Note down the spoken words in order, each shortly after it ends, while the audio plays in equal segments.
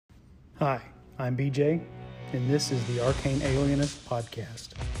Hi, I'm BJ, and this is the Arcane Alienist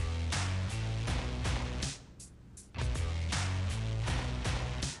Podcast.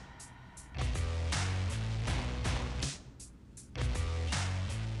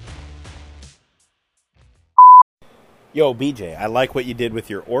 Yo, BJ, I like what you did with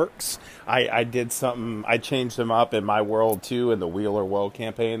your orcs. I did something, I changed them up in my world too, in the Wheeler World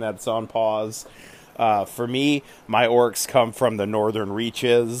campaign that's on pause. For me, my orcs come from the northern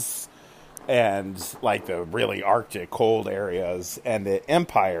reaches and like the really Arctic cold areas, and the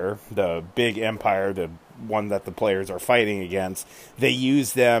Empire, the big Empire, the one that the players are fighting against, they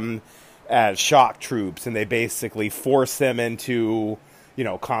use them as shock troops, and they basically force them into, you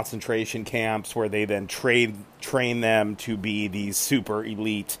know, concentration camps where they then train them to be these super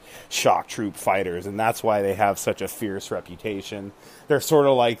elite shock troop fighters, and that's why they have such a fierce reputation. They're sort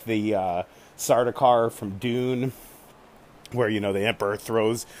of like the Sardaukar from Dune, where, you know, the Emperor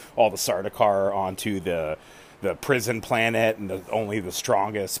throws all the Sardaukar onto the prison planet, and only the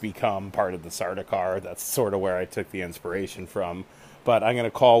strongest become part of the Sardaukar. That's sort of where I took the inspiration from. But I'm going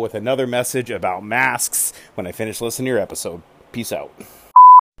to call with another message about masks when I finish listening to your episode. Peace out.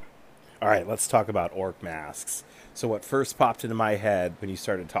 All right, let's talk about orc masks. So what first popped into my head when you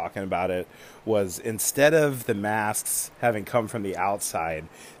started talking about it was, instead of the masks having come from the outside,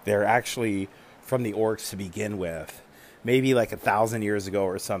 they're actually from the orcs to begin with. Maybe like 1,000 years ago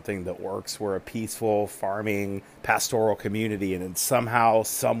or something, the orcs were a peaceful farming pastoral community, and then somehow,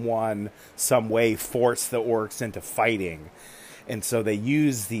 someone, some way forced the orcs into fighting. And so they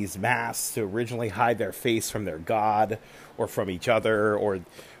used these masks to originally hide their face from their god or from each other or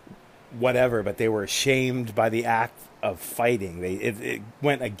whatever, but they were ashamed by the act of fighting. It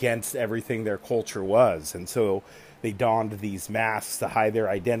went against everything their culture was, and so they donned these masks to hide their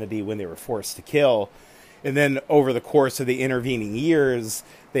identity when they were forced to kill. And then over the course of the intervening years,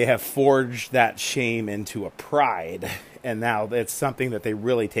 they have forged that shame into a pride, and now it's something that they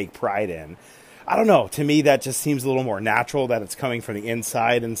really take pride in. I don't know, to me that just seems a little more natural, that it's coming from the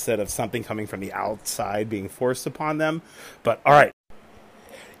inside instead of something coming from the outside being forced upon them. But all right.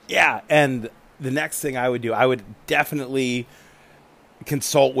 Yeah, and the next thing I would do, I would definitely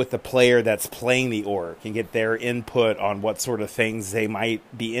consult with the player that's playing the orc and get their input on what sort of things they might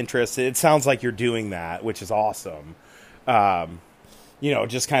be interested in. It sounds like you're doing that, which is awesome. You know,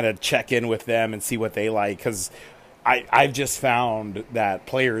 just kind of check in with them and see what they like, because I've just found that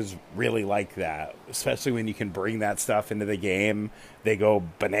players really like that, especially when you can bring that stuff into the game. They go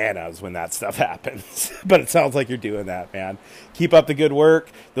bananas when that stuff happens. But it sounds like you're doing that, man. Keep up the good work.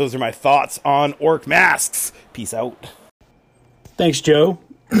 Those are my thoughts on orc masks. Peace out. Thanks, Joe.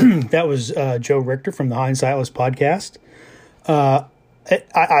 That was Joe Richter from the Hindsightless Podcast. I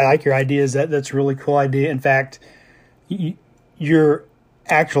like your ideas. That's a really cool idea. In fact, your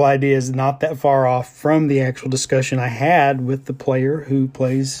actual idea is not that far off from the actual discussion I had with the player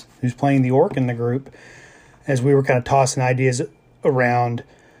who's playing the orc in the group, as we were kind of tossing ideas around.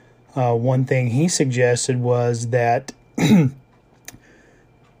 One thing he suggested was that it's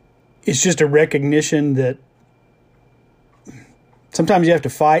just a recognition that sometimes you have to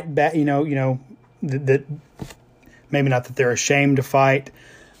fight back, that maybe not that they're ashamed to fight,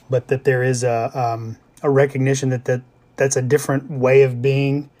 but that there is a recognition that that's a different way of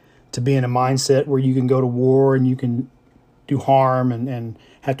being, to be in a mindset where you can go to war and you can do harm and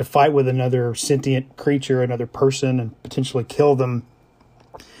have to fight with another sentient creature, another person, and potentially kill them.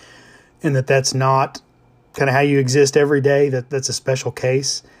 And that's not kind of how you exist every day, that's a special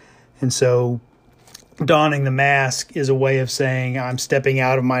case. And so donning the mask is a way of saying, I'm stepping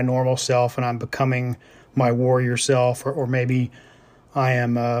out of my normal self and I'm becoming my warrior self, or maybe I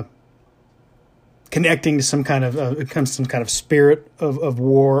am connecting to some kind of spirit of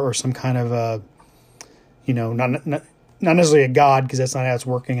war, or some kind of not necessarily a god, because that's not how it's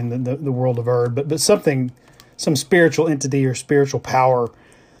working in the world of Erd, but some spiritual entity or spiritual power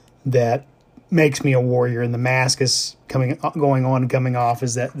that makes me a warrior. And the mask is going on and coming off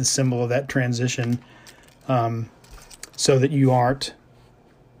is that the symbol of that transition, so that you aren't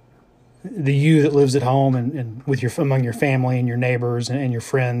the you that lives at home and with among your family and your neighbors and your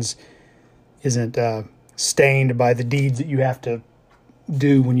friends isn't stained by the deeds that you have to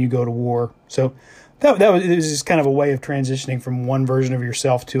do when you go to war. So it was just kind of a way of transitioning from one version of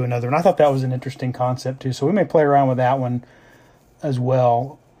yourself to another. And I thought that was an interesting concept too. So we may play around with that one as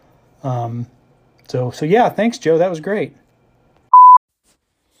well. So yeah, thanks, Joe. That was great.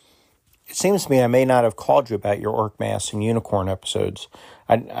 It seems to me I may not have called you about your orc mass and unicorn episodes.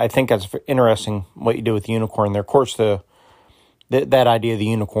 I think that's interesting what you do with the unicorn there. Of course, that idea of the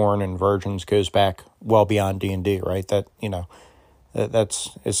unicorn and virgins goes back well beyond D&D, right? That,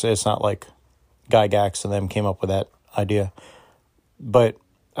 It's not like Gygax and them came up with that idea. But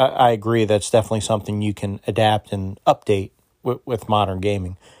I agree that's definitely something you can adapt and update with modern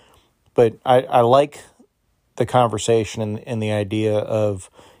gaming. But I like the conversation and the idea of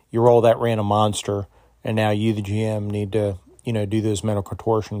you roll that random monster, and now you, the GM, need to do those mental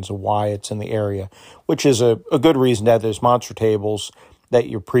contortions of why it's in the area, which is a good reason to have those monster tables that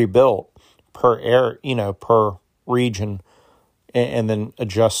you're pre-built per per region, and then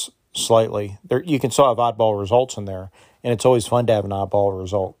adjust slightly. There, you can still have oddball results in there, and it's always fun to have an oddball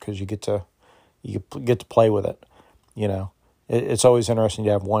result because you get to play with it. It's always interesting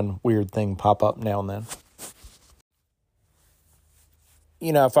to have one weird thing pop up now and then.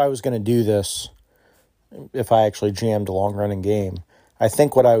 If I was going to do this, if I actually jammed a long-running game, I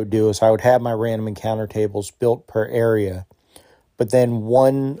think what I would do is I would have my random encounter tables built per area, but then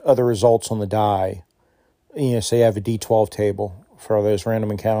one of the results on the die, say you have a D12 table for those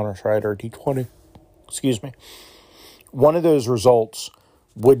random encounters, right, or a D20, excuse me. One of those results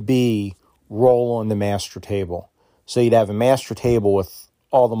would be roll on the master table. So you'd have a master table with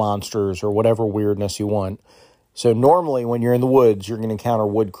all the monsters or whatever weirdness you want. So normally when you're in the woods, you're going to encounter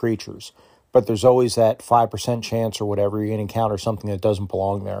wood creatures. But there's always that 5% chance or whatever you're going to encounter something that doesn't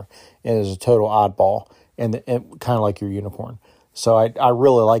belong there. And is a total oddball, and kind of like your unicorn. So I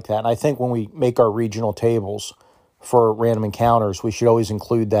really like that. And I think when we make our regional tables for random encounters, we should always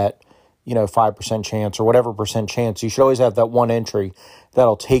include that 5% chance or whatever percent chance. You should always have that one entry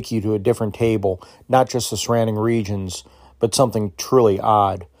that'll take you to a different table, not just the surrounding regions, but something truly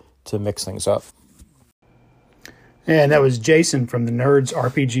odd to mix things up. And that was Jason from the Nerds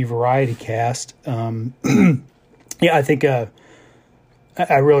RPG Variety Cast. Yeah, I think I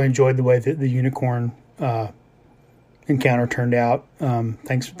really enjoyed the way that the unicorn encounter turned out.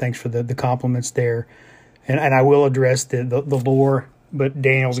 Thanks for the compliments there. And I will address the lore, but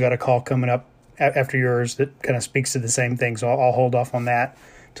Daniel's got a call coming up after yours that kind of speaks to the same thing, so I'll hold off on that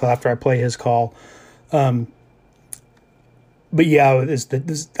till after I play his call. But yeah,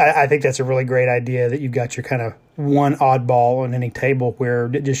 I think that's a really great idea that you've got your kind of one oddball on any table where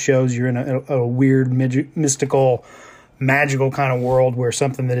it just shows you're in a weird, mystical, magical kind of world where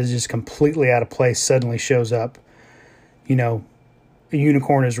something that is just completely out of place suddenly shows up. A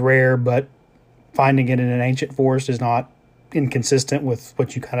unicorn is rare, but finding it in an ancient forest is not inconsistent with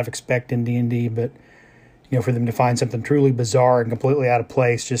what you kind of expect in D&D. But, for them to find something truly bizarre and completely out of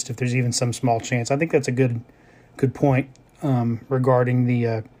place, just if there's even some small chance, I think that's a good point regarding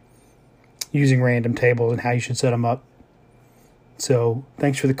the using random tables and how you should set them up. So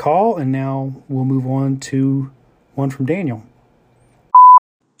thanks for the call, and now we'll move on to one from Daniel.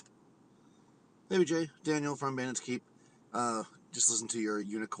 Hey, BJ. Daniel from Bandits Keep. Just listen to your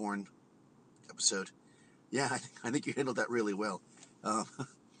unicorn episode. Yeah, I think you handled that really well.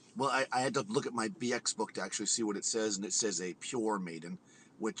 Well, I had to look at my BX book to actually see what it says, and it says a pure maiden,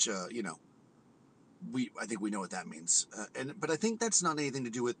 which, I think we know what that means. But I think that's not anything to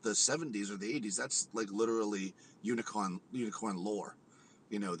do with the 70s or the 80s. That's like literally unicorn lore.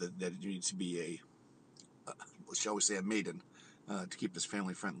 That you need to be shall we say, a maiden to keep this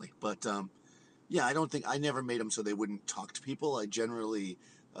family friendly. But yeah, I never made them so they wouldn't talk to people. I generally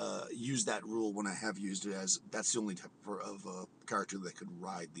use that rule when I have used it, as that's the only type of character that could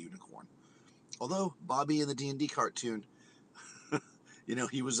ride the unicorn. Although Bobby in the D&D cartoon,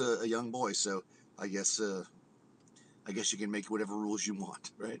 he was a young boy, so I guess you can make whatever rules you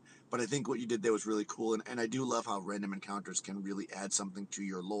want, right? But I think what you did there was really cool, and I do love how random encounters can really add something to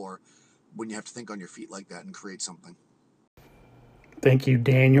your lore when you have to think on your feet like that and create something. Thank you,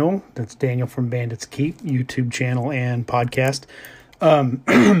 Daniel. That's Daniel from Bandits Keep, YouTube channel and podcast.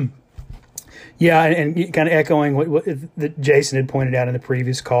 Yeah, and kind of echoing what that Jason had pointed out in the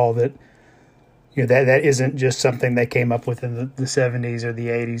previous call, that that isn't just something they came up with in the 70s or the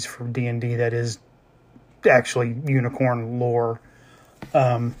 80s for D&D. That is actually unicorn lore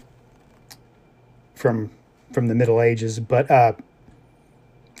from the Middle Ages. But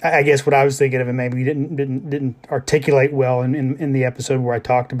I guess what I was thinking of, and maybe we didn't articulate well in the episode where I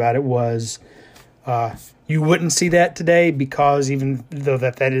talked about it, was you wouldn't see that today, because even though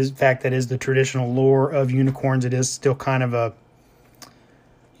that is the traditional lore of unicorns, it is still kind of a,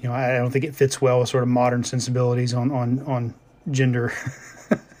 I don't think it fits well with sort of modern sensibilities on gender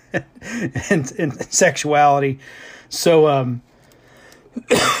and sexuality. So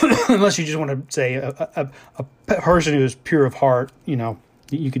unless you just want to say a person who is pure of heart,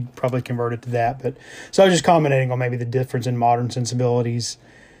 you could probably convert it to that. But so I was just commenting on maybe the difference in modern sensibilities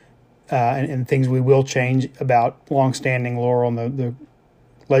and things we will change about longstanding lore on the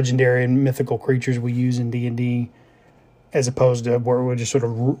legendary and mythical creatures we use in D&D. as opposed to where we're just sort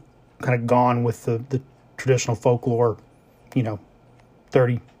of kind of gone with the traditional folklore,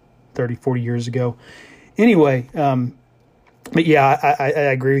 30, 40 years ago. Anyway, but yeah, I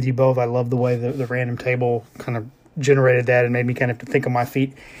agree with you both. I love the way the random table kind of generated that and made me kind of think on my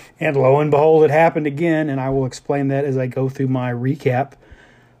feet. And lo and behold, it happened again, and I will explain that as I go through my recap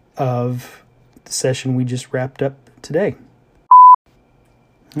of the session we just wrapped up today.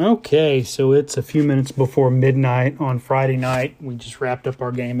 Okay, so it's a few minutes before midnight on Friday night. We just wrapped up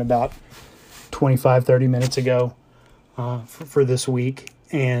our game about 25, 30 minutes ago for this week.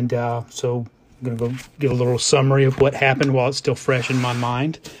 And so I'm going to go give a little summary of what happened while it's still fresh in my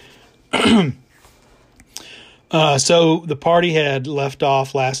mind. So the party had left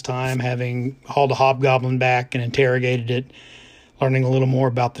off last time, having hauled a hobgoblin back and interrogated it, learning a little more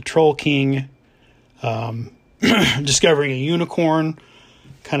about the Troll King, discovering a unicorn,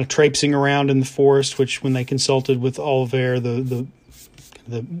 kind of traipsing around in the forest, which when they consulted with Oliver, the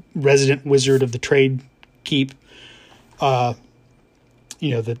resident wizard of the trade keep, that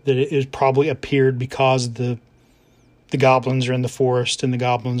it probably appeared because the goblins are in the forest, and the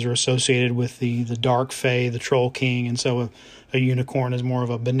goblins are associated with the dark fae, the Troll King, and so a unicorn is more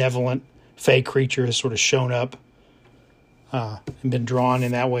of a benevolent fae creature, has sort of shown up and been drawn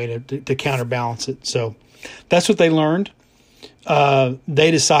in that way to counterbalance it. So that's what they learned.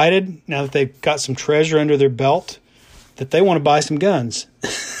 They decided, now that they've got some treasure under their belt, that they want to buy some guns.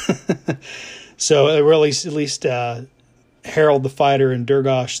 So at least Harold the fighter and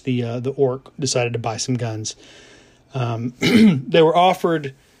Durgosh the orc decided to buy some guns. They were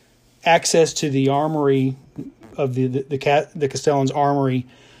offered access to the armory of the Castellan's armory,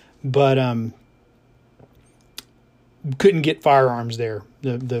 but couldn't get firearms there.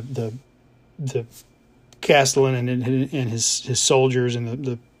 The Castellan and his soldiers and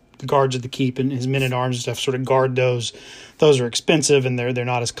the guards of the keep and his men at arms and stuff sort of guard those. Those are expensive, and they're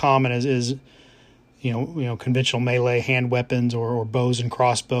not as common as conventional melee hand weapons or bows and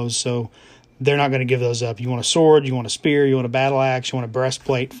crossbows. So they're not going to give those up. You want a sword, you want a spear, you want a battle axe, you want a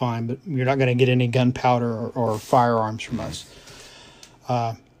breastplate, fine, but you're not going to get any gunpowder or firearms from us.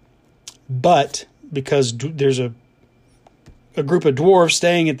 But because there's a group of dwarves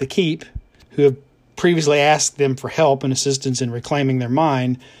staying at the keep who have previously asked them for help and assistance in reclaiming their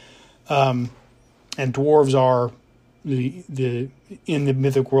mine, and dwarves are the in the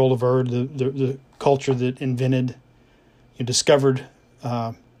mythic world of Erd, the culture that discovered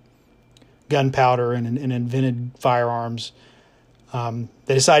gunpowder and invented firearms. They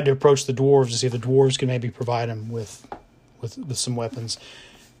decided to approach the dwarves to see if the dwarves could maybe provide them with some weapons.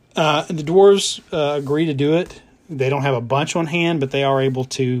 And the dwarves agree to do it. They don't have a bunch on hand, but they are able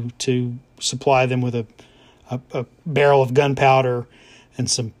to supply them with a barrel of gunpowder and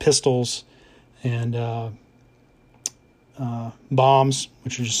some pistols and bombs,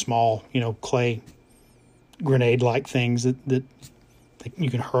 which are just small, clay grenade-like things that you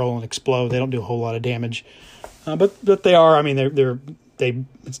can hurl and explode. They don't do a whole lot of damage, but they are. I mean,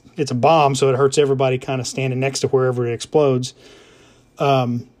 it's a bomb, so it hurts everybody kind of standing next to wherever it explodes.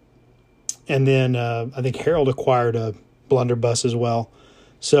 And then I think Harold acquired a blunderbuss as well.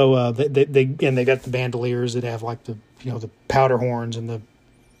 So they got the bandoliers that have like the powder horns and the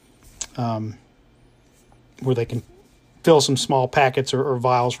where they can fill some small packets or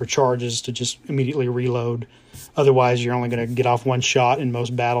vials for charges to just immediately reload. Otherwise, you're only going to get off one shot in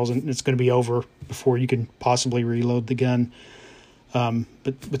most battles, and it's going to be over before you can possibly reload the gun.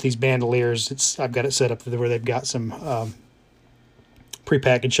 But with these bandoliers, I've got it set up where they've got some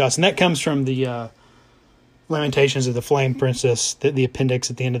prepackaged shots, and that comes from the Lamentations of the Flame Princess, the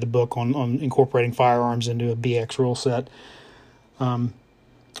appendix at the end of the book on incorporating firearms into a BX rule set.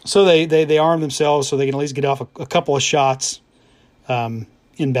 So they arm themselves so they can at least get off a couple of shots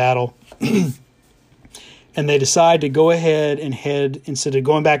in battle. And they decide to go ahead and head, instead of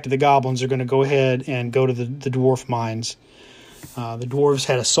going back to the goblins, they're going to go ahead and go to the dwarf mines. The dwarves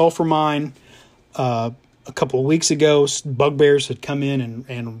had a sulfur mine a couple of weeks ago. Bugbears had come in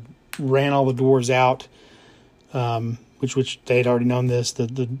and ran all the dwarves out, which they had already known this.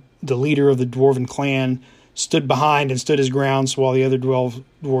 The leader of the dwarven clan stood behind and stood his ground, so while the other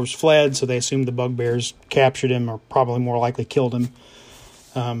dwarves fled, so they assumed the Bugbears captured him, or probably more likely killed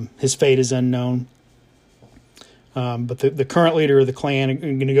him. His fate is unknown. But the current leader of the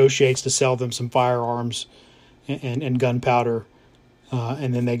clan negotiates to sell them some firearms and gunpowder,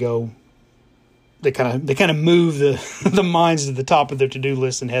 and then they kind of move the mines to the top of their to-do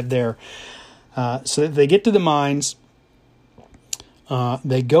list and head there. So they get to the mines,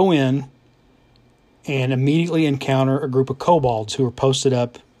 they go in and immediately encounter a group of kobolds who are posted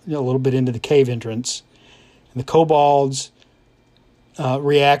up a little bit into the cave entrance. And the kobolds'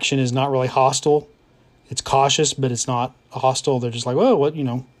 reaction is not really hostile. It's cautious, but it's not hostile. They're just like, oh, what,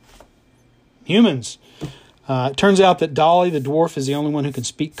 humans. It turns out that Dolly, the dwarf, is the only one who can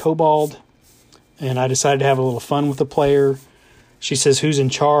speak kobold. And I decided to have a little fun with the player. She says, who's in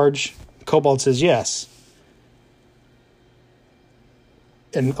charge? Kobold says, yes.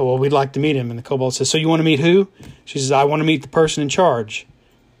 And, well, we'd like to meet him. And the kobold says, so you want to meet who? She says, I want to meet the person in charge.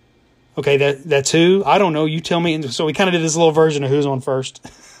 Okay, that's who? I don't know. You tell me. And so we kind of did this little version of who's on first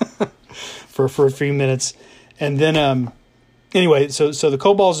for a few minutes. And then, anyway, so the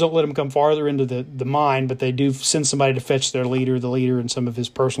kobolds don't let them come farther into the mine, but they do send somebody to fetch their leader. The leader and some of his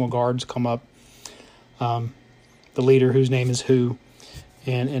personal guards come up. The leader, whose name is Who,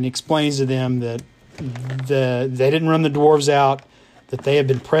 and explains to them that they didn't run the dwarves out, that they have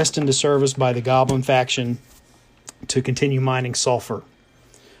been pressed into service by the goblin faction to continue mining sulfur.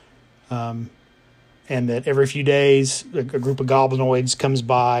 And that every few days, a group of goblinoids comes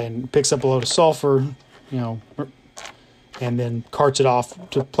by and picks up a load of sulfur, and then carts it off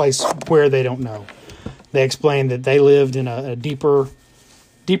to a place where they don't know. They explain that they lived in a deeper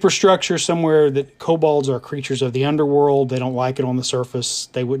structure somewhere, that kobolds are creatures of the underworld. They don't like it on the surface.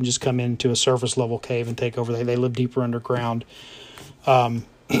 They wouldn't just come into a surface level cave and take over. They live deeper underground. But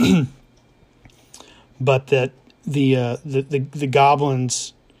that the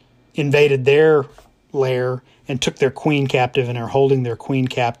goblins invaded their lair and took their queen captive and are holding their queen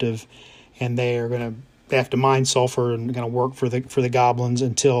captive, and they have to mine sulfur and going to work for the goblins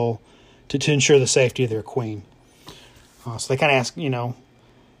until to ensure the safety of their queen. So they kind of ask, we don't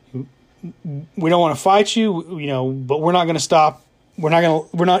want to fight you, but we're not going to stop. We're not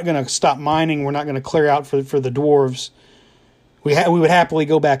going to stop mining. We're not going to clear out for the dwarves. We would happily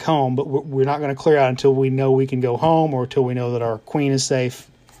go back home, but we're not going to clear out until we know we can go home, or until we know that our queen is safe.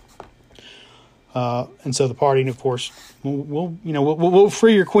 And so the party, of course, we'll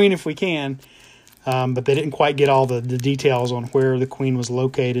free your queen if we can. But they didn't quite get all the details on where the queen was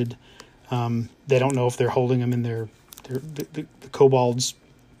located. They don't know if they're holding them in the kobolds'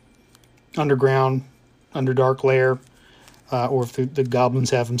 underground, underdark lair, or if the goblins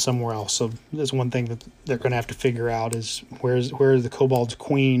have them somewhere else. So that's one thing that they're going to have to figure out, is where is the kobold's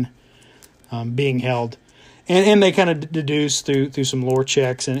queen being held. And they kind of deduce through some lore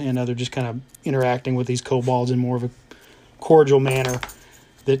checks and other just kind of interacting with these kobolds in more of a cordial manner,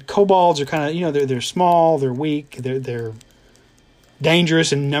 that kobolds are kind of, they're small, they're weak, they're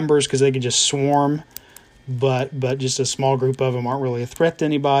dangerous in numbers because they can just swarm, but just a small group of them aren't really a threat to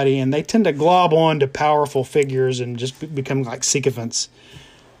anybody, and they tend to glob on to powerful figures and just become like sycophants.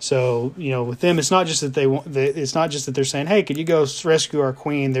 So, with them, it's not just that it's not just that they're saying, "Hey, could you go rescue our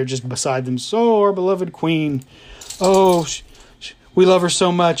queen?" They're just beside them. So, our beloved queen, we love her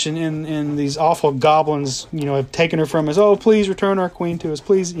so much, and these awful goblins, have taken her from us. Oh, please return our queen to us,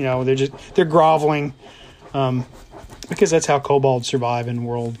 please. They're groveling, because that's how kobolds survive in the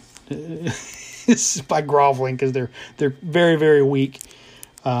world. It's by groveling, because they're very, very weak,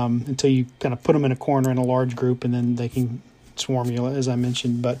 until you kind of put them in a corner in a large group, and then they can swarm you, as I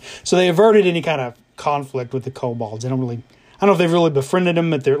mentioned. But so they averted any kind of conflict with the kobolds. I don't know if they've really befriended them,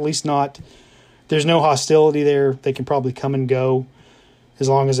 but they're at least not. There's no hostility there. They can probably come and go as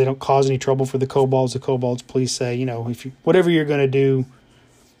long as they don't cause any trouble for the kobolds. The kobolds please say, if whatever you're going to do,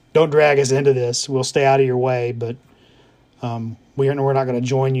 don't drag us into this. We'll stay out of your way, but we're not going to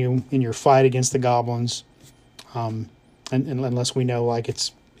join you in your fight against the goblins, and unless we know like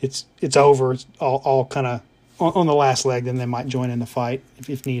it's over, it's all kind of on the last leg. Then they might join in the fight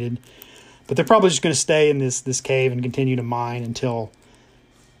if needed. But they're probably just going to stay in this cave and continue to mine until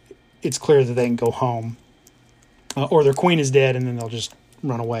it's clear that they can go home, or their queen is dead, and then they'll just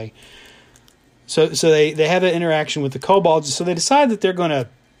run away. So they have an interaction with the kobolds. So they decide that they're going to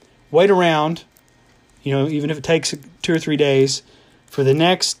wait around, even if it takes 2 or 3 days, for the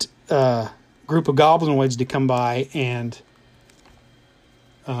next group of goblinoids to come by and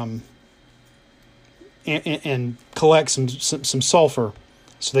collect some sulfur,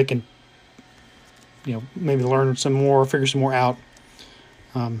 so they can, maybe learn some more, figure some more out.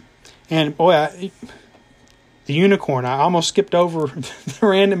 And boy, the unicorn, I almost skipped over the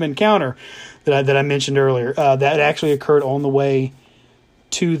random encounter that I mentioned earlier. That actually occurred on the way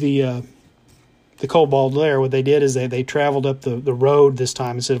to the kobold lair. What they did is they traveled up the road this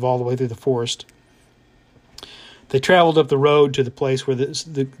time instead of all the way through the forest. They traveled up the road to the place where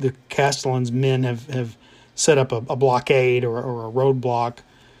the Castellan's men have set up a blockade or a roadblock.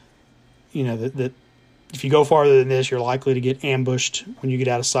 That if you go farther than this, you're likely to get ambushed when you get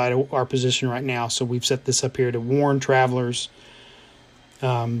out of sight of our position right now. So we've set this up here to warn travelers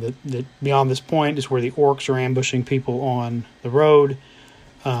That beyond this point is where the orcs are ambushing people on the road.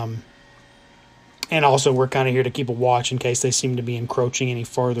 And also we're kind of here to keep a watch in case they seem to be encroaching any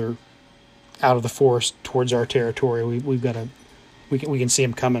farther out of the forest towards our territory. We can see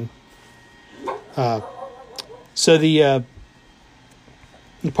them coming. So the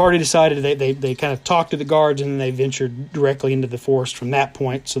party decided they kind of talked to the guards, and then they ventured directly into the forest from that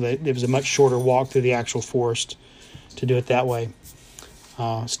point. So that it was a much shorter walk through the actual forest to do it that way,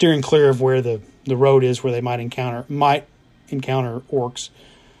 steering clear of where the road is, where they might encounter orcs,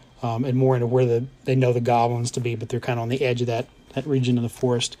 and more into where they know the goblins to be, but they're kind of on the edge of that region of the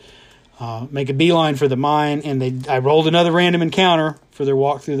forest. Make a beeline for the mine, and I rolled another random encounter for their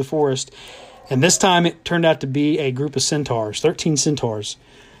walk through the forest. And this time it turned out to be a group of centaurs, 13 centaurs.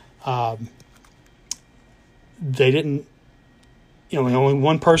 They didn't, only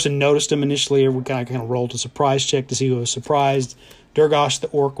one person noticed them initially. We kind of rolled a surprise check to see who was surprised. Durgosh, the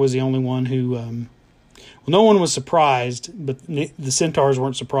orc, was the only one who, no one was surprised, but the centaurs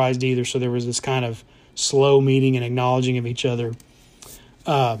weren't surprised either. So there was this kind of slow meeting and acknowledging of each other.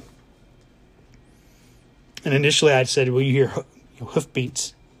 And initially I said, well, you hear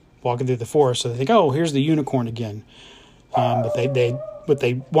hoofbeats walking through the forest, so they think, oh, here's the unicorn again. But what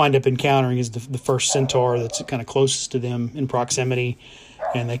they wind up encountering is the first centaur that's kind of closest to them in proximity,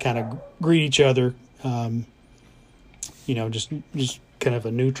 and they kind of greet each other. Just kind of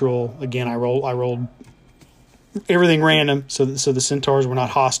a neutral. Again, I rolled everything random, so the centaurs were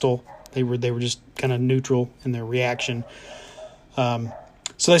not hostile. They were just kind of neutral in their reaction. So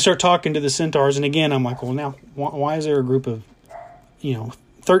they start talking to the centaurs, and again, I'm like, well, now why is there a group of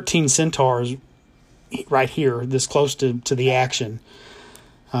 13 centaurs right here, this close to the action?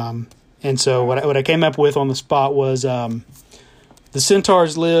 And so what I came up with on the spot was the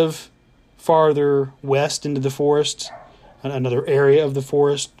centaurs live farther west into the forest, another area of the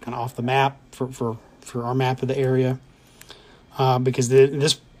forest, kind of off the map for our map of the area, because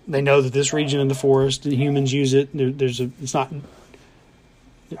they know that this region of the forest, the humans use it. There's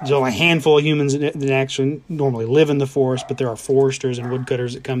only a handful of humans that actually normally live in the forest, but there are foresters and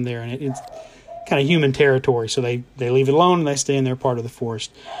woodcutters that come there, and it's kind of human territory. So they leave it alone and they stay in their part of the forest.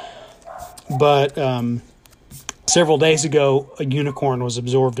 But several days ago, a unicorn was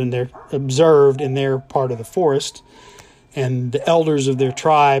observed in their part of the forest, and the elders of their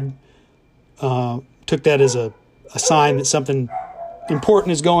tribe took that as a sign that something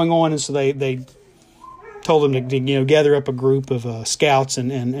important is going on, and so they told them to gather up a group of scouts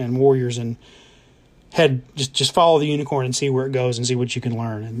and warriors and head just follow the unicorn and see where it goes and see what you can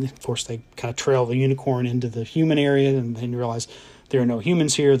learn. And of course they kind of trail the unicorn into the human area, and then realize there are no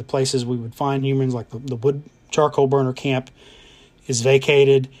humans here. The places we would find humans, like the wood charcoal burner camp, is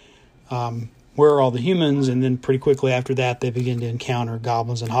vacated. Where are all the humans? And then pretty quickly after that, they begin to encounter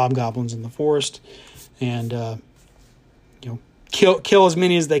goblins and hobgoblins in the forest, and kill as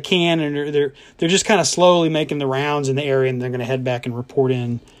many as they can, and they're just kind of slowly making the rounds in the area, and they're going to head back and report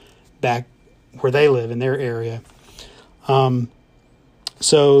back where they live in their area.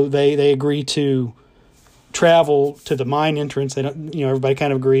 So they agree to travel to the mine entrance. They don't, everybody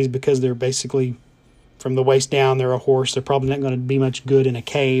kind of agrees because they're basically from the waist down. They're a horse. They're probably not going to be much good in a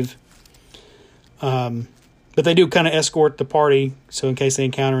cave. But they do kind of escort the party, so in case they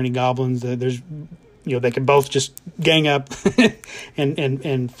encounter any goblins, there's they can both just gang up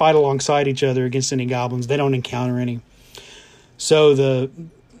and fight alongside each other against any goblins. They don't encounter any. So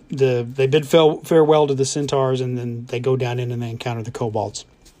they bid farewell to the centaurs, and then they go down in and they encounter the kobolds.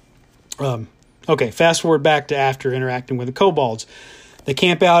 Okay, fast forward back to after interacting with the kobolds. They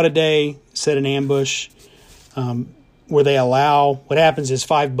camp out a day, set an ambush, where they allow. What happens is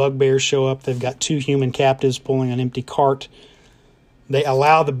 5 bugbears show up. They've got 2 human captives pulling an empty cart. They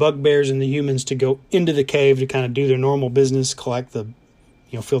allow the bugbears and the humans to go into the cave to kind of do their normal business, collect fill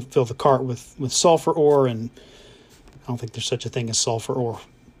the cart with sulfur ore, and I don't think there's such a thing as sulfur ore.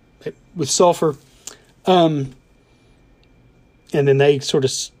 With sulfur. And then they sort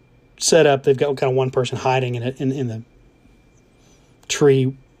of set up, they've got kind of one person hiding in the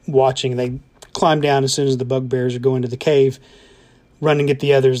tree watching. They climb down as soon as the bugbears are going into the cave, run and get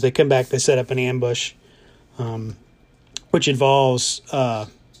the others. They come back, they set up an ambush, which involves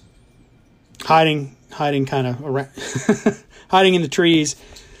hiding kind of around, hiding in the trees.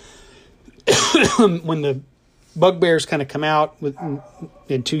 When the bugbears kind of come out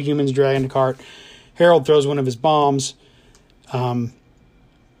and 2 humans dragging the cart, Harold throws one of his bombs. 2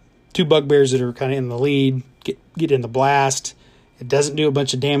 bugbears that are kind of in the lead get in the blast. It doesn't do a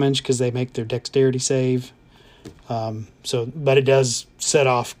bunch of damage because they make their dexterity save. But it does set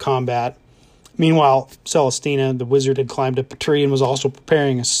off combat. Meanwhile, Celestina, the wizard, had climbed up a tree and was also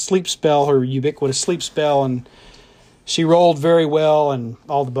preparing a sleep spell, her ubiquitous sleep spell, and she rolled very well, and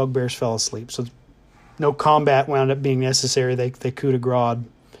all the bugbears fell asleep. So no combat wound up being necessary. They coup de grace.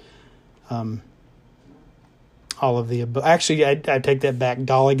 All of the above. Actually, I take that back.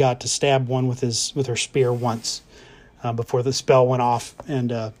 Dolly got to stab one with her spear once before the spell went off,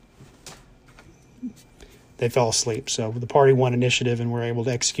 and they fell asleep. So the party won initiative and were able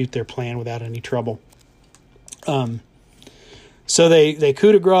to execute their plan without any trouble. So they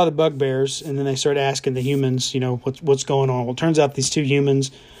coup de grace the bugbears, and then they start asking the humans, what's going on. Well, it turns out these two humans,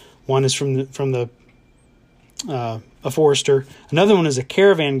 one is from a forester, another one is a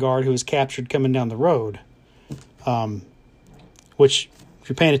caravan guard who was captured coming down the road. Which, if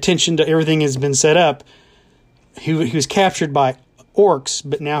you're paying attention to everything has been set up, he was captured by orcs,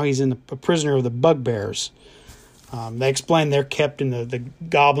 but now he's a prisoner of the bugbears. They explain they're kept in the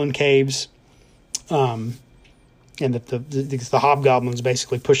goblin caves, and that the hobgoblins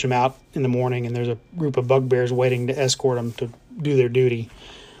basically push them out in the morning, and there's a group of bugbears waiting to escort them to do their duty.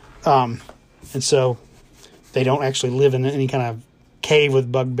 And so they don't actually live in any kind of cave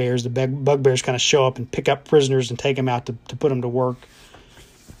with bugbears. The bugbears kind of show up and pick up prisoners and take them out to put them to work,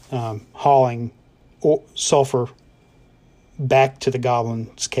 hauling sulfur back to the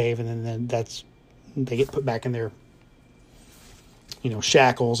goblins' cave, and then they get put back in their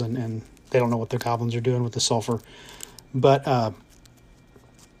shackles, and they don't know what the goblins are doing with the sulfur. But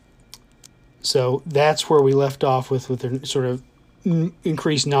so that's where we left off with their sort of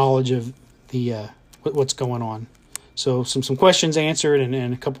increased knowledge of the what's going on. So some questions answered,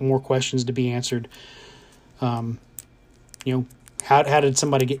 and a couple more questions to be answered. How did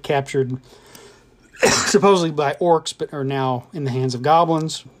somebody get captured supposedly by orcs, but are now in the hands of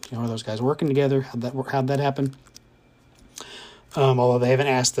goblins? Are those guys working together? How'd that happen? Although they haven't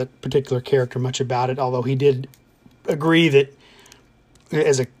asked that particular character much about it, although he did agree that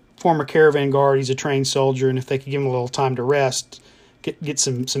as a former caravan guard, he's a trained soldier, and if they could give him a little time to rest, get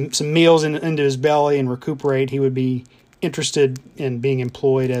some meals into his belly and recuperate, he would be interested in being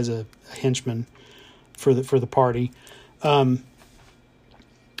employed as a henchman for the party. So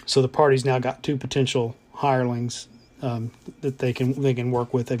the party's now got two potential hirelings that they can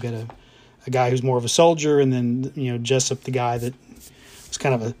work with. They've got a guy who's more of a soldier, and then Jessup, the guy that was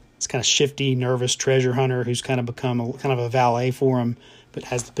kind of shifty, nervous treasure hunter who's kind of become a valet for him, but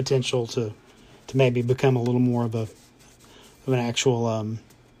has the potential to maybe become a little more of an actual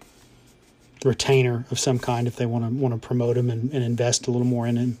retainer of some kind if they want to promote him and invest a little more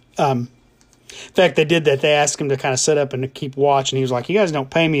in him. In fact, they did that. They asked him to kind of set up and to keep watch, and he was like, "You guys don't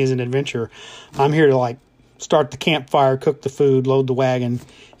pay me as an adventurer. I'm here to start the campfire, cook the food, load the wagon.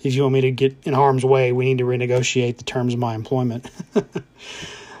 If you want me to get in harm's way, we need to renegotiate the terms of my employment."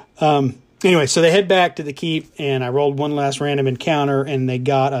 Anyway, so they head back to the keep, and I rolled one last random encounter, and they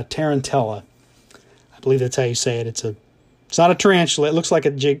got a tarantella. I believe that's how you say it. It's not a tarantula. It looks like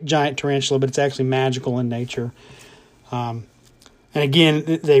a giant tarantula, but it's actually magical in nature. And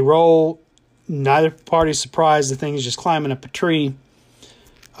again, they roll. Neither party's surprised. The thing is just climbing up a tree.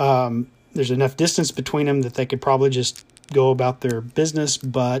 There's enough distance between them that they could probably just go about their business,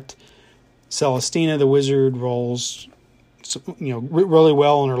 but Celestina, the wizard, rolls really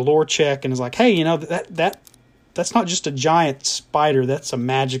well on her lore check and is like, "Hey, that's not just a giant spider. That's a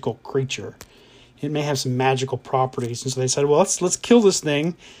magical creature. It may have some magical properties." And so they said, "Well, let's kill this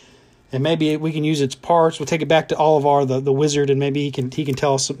thing, and maybe we can use its parts. We'll take it back to Olivar, the wizard, and maybe he can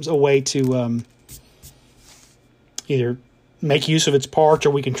tell us a way to either make use of its parts,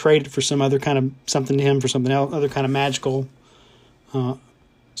 or we can trade it for some other kind of something to him for something else, other kind of magical, a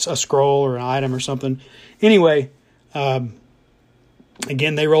scroll or an item or something." Anyway,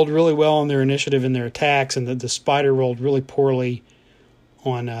 again, they rolled really well on their initiative and their attacks, and the spider rolled really poorly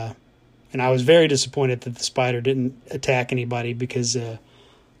on. And I was very disappointed that the spider didn't attack anybody, because a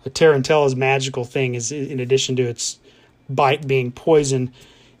tarantella's magical thing is, in addition to its bite being poison,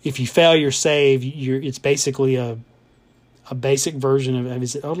 if you fail your save, it's basically a basic version of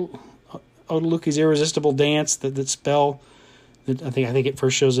is it Odaluki's Irresistible Dance, that spell that I think it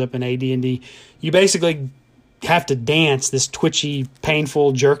first shows up in AD&D. You basically have to dance this twitchy,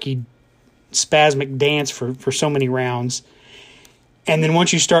 painful, jerky, spasmic dance for so many rounds. And then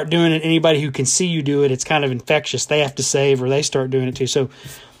once you start doing it, anybody who can see you do it, it's kind of infectious. They have to save, or they start doing it too. So,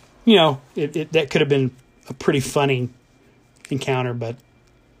 that could have been a pretty funny encounter, but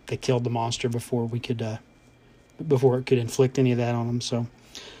they killed the monster before it could inflict any of that on them. So,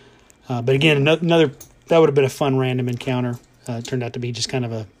 but again, another that would have been a fun random encounter. It turned out to be just kind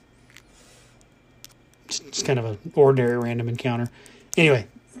of an ordinary random encounter. Anyway,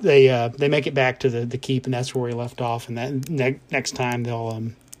 they make it back to the keep, and that's where we left off. And that next time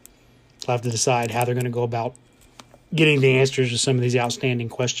they'll have to decide how they're going to go about getting the answers to some of these outstanding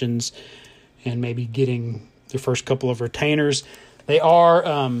questions, and maybe getting their first couple of retainers. They are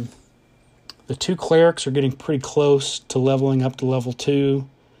the 2 clerics are getting pretty close to leveling up to level 2.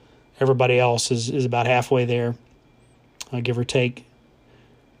 Everybody else is about halfway there, give or take.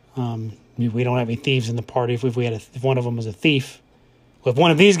 We don't have any thieves in the party. If one of them was a thief, well, if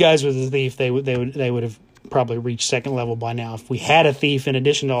one of these guys was a thief, they would have probably reached second level by now. If we had a thief in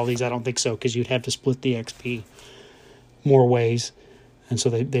addition to all these, I don't think so, because you'd have to split the XP more ways, and so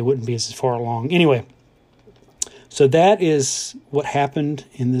they wouldn't be as far along. Anyway, so that is what happened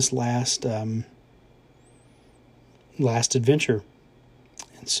in this last adventure.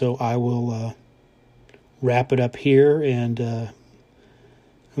 And so I will wrap it up here, and I'm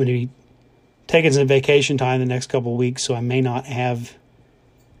going to be taking some vacation time the next couple of weeks, so I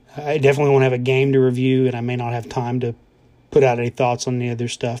definitely won't have a game to review, and I may not have time to put out any thoughts on any other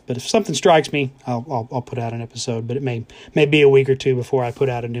stuff. But if something strikes me, I'll put out an episode. But it may be a week or two before I put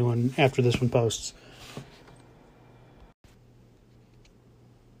out a new one after this one posts.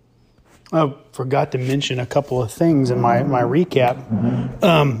 I forgot to mention a couple of things in my recap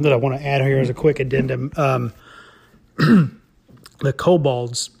that I want to add here as a quick addendum. The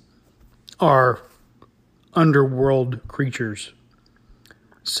kobolds are underworld creatures.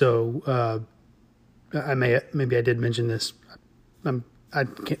 So maybe I did mention this. I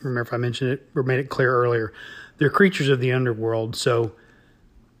can't remember if I mentioned it or made it clear earlier. They're creatures of the underworld. So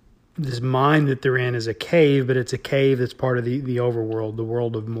this mine that they're in is a cave, but it's a cave that's part of the overworld, the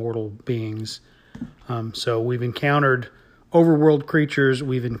world of mortal beings. So we've encountered overworld creatures.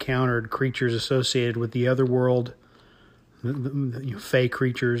 We've encountered creatures associated with the other world, fey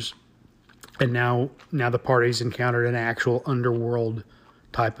creatures. And now the party's encountered an actual underworld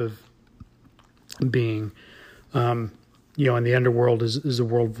type of being. And the underworld is a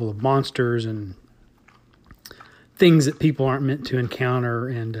world full of monsters and things that people aren't meant to encounter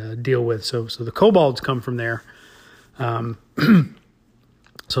and deal with. So the kobolds come from there.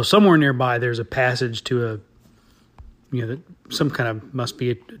 So somewhere nearby, there's a passage to some kind of must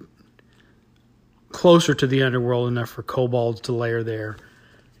be closer to the underworld enough for kobolds to lair there.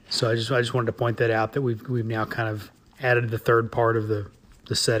 So I just wanted to point that out, that we've now kind of added the third part of the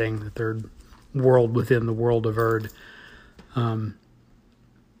setting, the third world within the world of Erd. So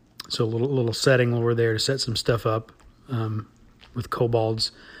a little setting over there to set some stuff up with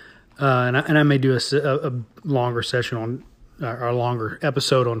kobolds, and I may do a longer session on or a longer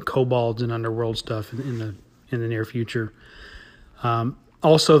episode on kobolds and underworld stuff in the near future.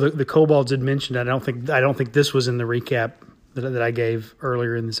 Also, the kobolds had mentioned. I don't think this was in the recap that I gave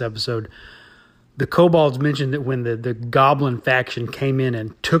earlier in this episode. The kobolds mentioned that when the goblin faction came in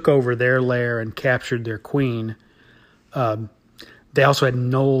and took over their lair and captured their queen, they also had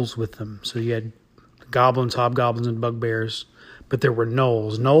gnolls with them. So you had goblins, hobgoblins, and bugbears, but there were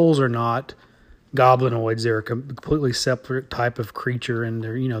gnolls. Gnolls are not goblinoids. They're a completely separate type of creature, and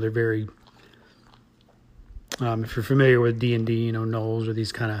they're very. If you're familiar with D&D, gnolls are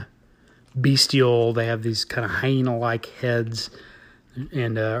these kind of bestial. They have these kind of hyena-like heads,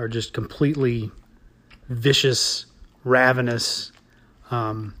 and are just completely vicious, ravenous,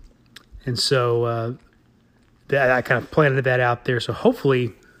 and so. I kind of planted that out there, so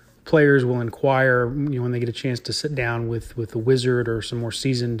hopefully players will inquire, when they get a chance to sit down with a wizard or some more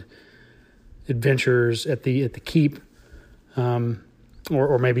seasoned adventurers at the keep,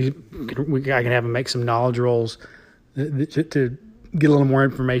 or maybe I can have them make some knowledge rolls to get a little more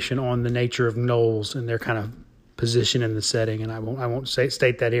information on the nature of gnolls and their kind of position in the setting. And I won't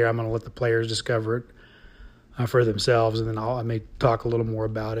state that here. I'm going to let the players discover it for themselves, and then I may talk a little more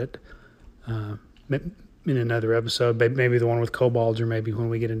about it in another episode, maybe the one with kobolds, or maybe when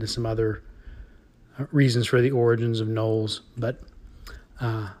we get into some other reasons for the origins of gnolls. But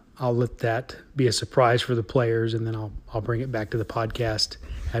I'll let that be a surprise for the players, and then I'll bring it back to the podcast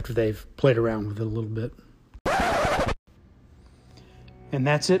after they've played around with it a little bit. And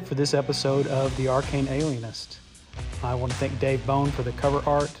that's it for this episode of The Arcane Alienist. I want to thank Dave Bone for the cover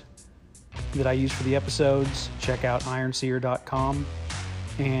art that I use for the episodes. Check out ironseer.com,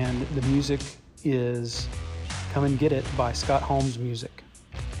 and the music is Come and Get It by Scott Holmes Music.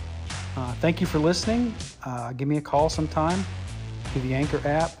 Thank you for listening. Give me a call sometime through the Anchor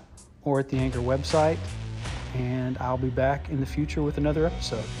app or at the Anchor website, and I'll be back in the future with another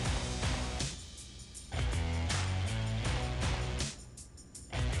episode.